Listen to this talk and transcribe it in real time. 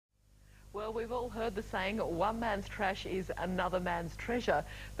Well, we've all heard the saying, one man's trash is another man's treasure.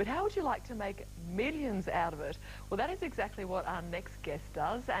 But how would you like to make millions out of it? Well, that is exactly what our next guest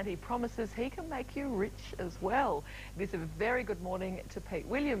does, and he promises he can make you rich as well. It is a very good morning to Pete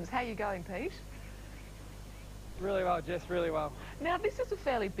Williams. How are you going, Pete? Really well, Jess, really well. Now, this is a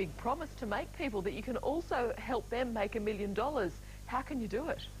fairly big promise to make people, that you can also help them make $1 million. How can you do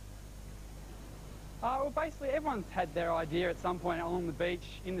it? Well, basically, everyone's had their idea at some point along the beach,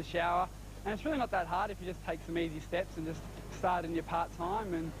 in the shower, and it's really not that hard if you just take some easy steps and just start in your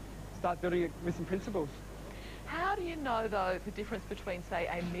part-time and start building it with some principles. How do you know, though, the difference between, say,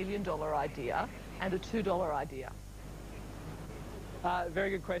 a $1 million idea and a $2 idea?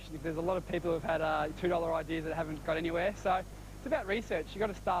 Very good question, because there's a lot of people who've had $2 ideas that haven't got anywhere. So it's about research. You've got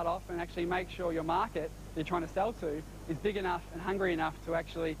to start off and actually make sure your market that you're trying to sell to is big enough and hungry enough to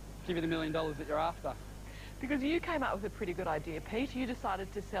actually give you the $1 million that you're after. Because you came up with a pretty good idea, Pete. You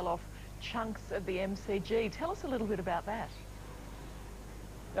decided to sell off chunks of the MCG. Tell us a little bit about that.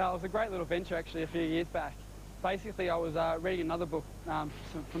 Yeah, it was a great little venture actually a few years back. Basically, I was reading another book from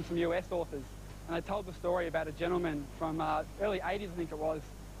some US authors, and they told the story about a gentleman from early 80s, I think it was,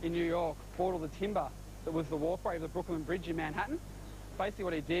 in New York, bought all the timber that was the walkway of the Brooklyn Bridge in Manhattan. Basically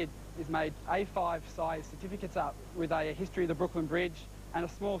what he did is made A5 size certificates up with a history of the Brooklyn Bridge and a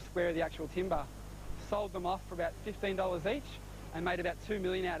small square of the actual timber. Sold them off for about $15 each and made about $2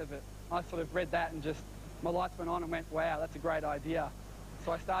 million out of it. I sort of read that and just, my lights went on and went, wow, that's a great idea.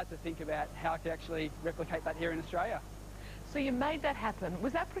 So I started to think about how I could actually replicate that here in Australia. So you made that happen.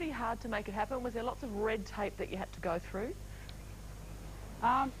 Was that pretty hard to make it happen? Was there lots of red tape that you had to go through?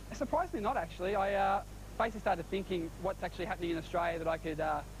 Surprisingly not, actually. I basically started thinking what's actually happening in Australia that I could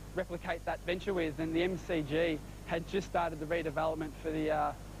replicate that venture with, and the MCG had just started the redevelopment for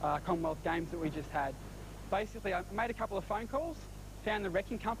the Commonwealth Games that we just had. Basically, I made a couple of phone calls, found the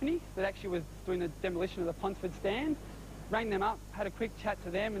wrecking company that actually was doing the demolition of the Ponsford stand, rang them up, had a quick chat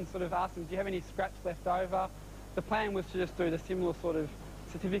to them and sort of asked them, do you have any scraps left over? The plan was to just do the similar sort of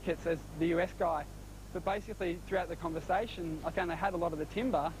certificates as the US guy. But basically, throughout the conversation, I found they had a lot of the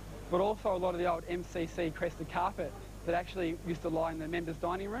timber, but also a lot of the old MCC crested carpet that actually used to lie in the members'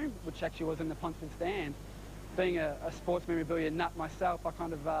 dining room, which actually was in the Ponsford stand. Being a sports memorabilia nut myself, I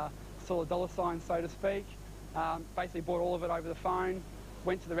kind of saw a dollar sign, so to speak. Basically bought all of it over the phone,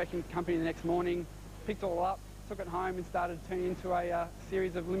 went to the wrecking company the next morning, picked it all up, took it home and started turning into a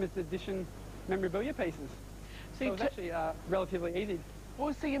series of limited edition memorabilia pieces. So it was actually relatively easy.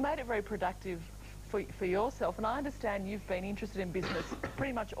 Well, so you made it very productive for yourself, and I understand you've been interested in business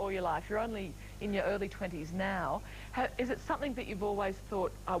pretty much all your life. You're only in your early 20s now. Is it something that you've always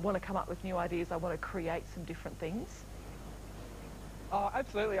thought, I want to come up with new ideas, I want to create some different things? Oh,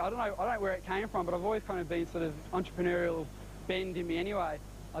 absolutely. I don't know where it came from, but I've always kind of been sort of entrepreneurial bend in me anyway.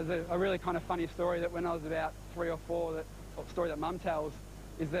 There's a really kind of funny story that when I was about 3 or 4, story that Mum tells,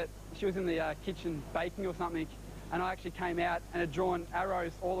 is that she was in the kitchen baking or something, and I actually came out and had drawn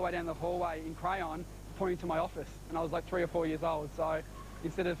arrows all the way down the hallway in crayon pointing to my office, and I was like 3 or 4 years old. So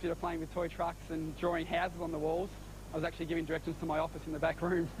instead of playing with toy trucks and drawing houses on the walls, I was actually giving directions to my office in the back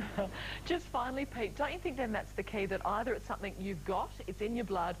room. Just finally, Pete, don't you think then that's the key, that either it's something you've got, it's in your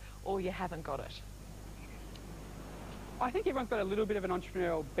blood, or you haven't got it? I think everyone's got a little bit of an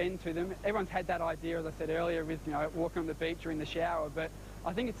entrepreneurial bend to them. Everyone's had that idea, as I said earlier, with walking on the beach or in the shower, but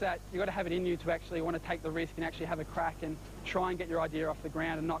I think it's that you've got to have it in you to actually want to take the risk and actually have a crack and try and get your idea off the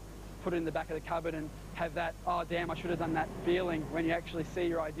ground and not put it in the back of the cupboard and have that, oh damn, I should have done that feeling when you actually see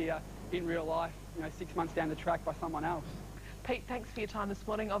your idea in real life, 6 months down the track by someone else. Pete, thanks for your time this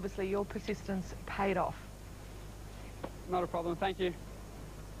morning. Obviously your persistence paid off. Not a problem, thank you.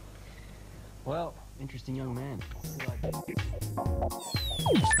 Well, interesting young man. Good idea.